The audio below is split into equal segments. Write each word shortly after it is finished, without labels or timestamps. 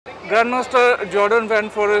Grandmaster Jorden van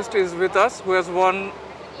Foreest is with us, who has won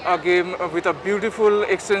a game with a beautiful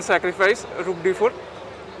exchange sacrifice, Rook d4.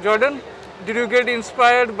 Jorden, did you get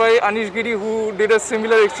inspired by Anish Giri, who did a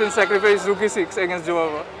similar exchange sacrifice, Rook e6 against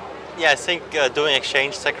Jobava? Yeah, I think doing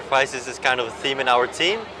exchange sacrifices is kind of a theme in our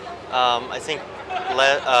team. I think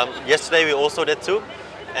yesterday we also did too.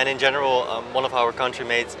 And in general, one of our country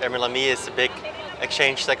mates, Erwin, is a big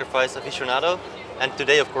exchange sacrifice aficionado. And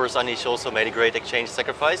today, of course, Anish also made a great exchange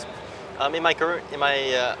sacrifice. In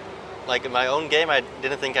my own game, I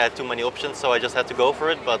didn't think I had too many options, so I just had to go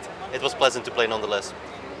for it. But it was pleasant to play nonetheless.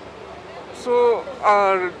 So,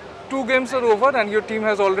 2 games are over, and your team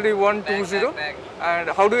has already won 2-0. And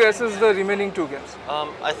how do you assess the remaining 2 games?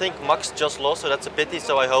 I think Max just lost, so that's a pity.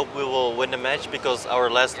 So I hope we will win the match because our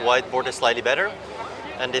last whiteboard is slightly better.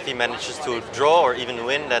 And if he manages to draw or even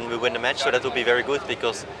win, then we win the match. So that would be very good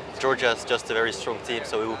because Georgia is just a very strong team.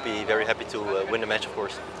 So we would be very happy to win the match, of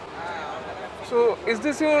course. So is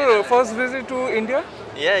this your first visit to India?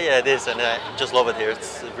 Yeah, it is, and I just love it here.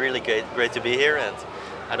 It's really great to be here,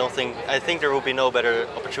 and I think there will be no better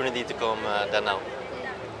opportunity to come than now.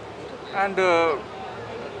 And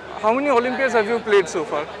how many Olympiads have you played so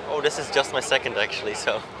far? Oh, this is just my second actually.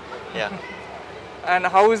 So, yeah. And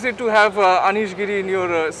how is it to have Anish Giri in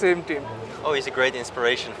your same team? Oh, he's a great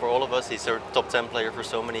inspiration for all of us. He's our top 10 player for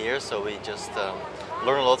so many years, so we just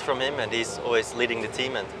learn a lot from him, and he's always leading the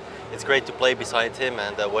team, and it's great to play beside him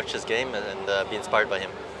and watch his game and be inspired by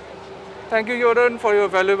him. Thank you, Jorden, for your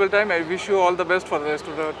valuable time. I wish you all the best for the rest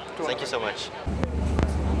of the tournament. Thank you so much.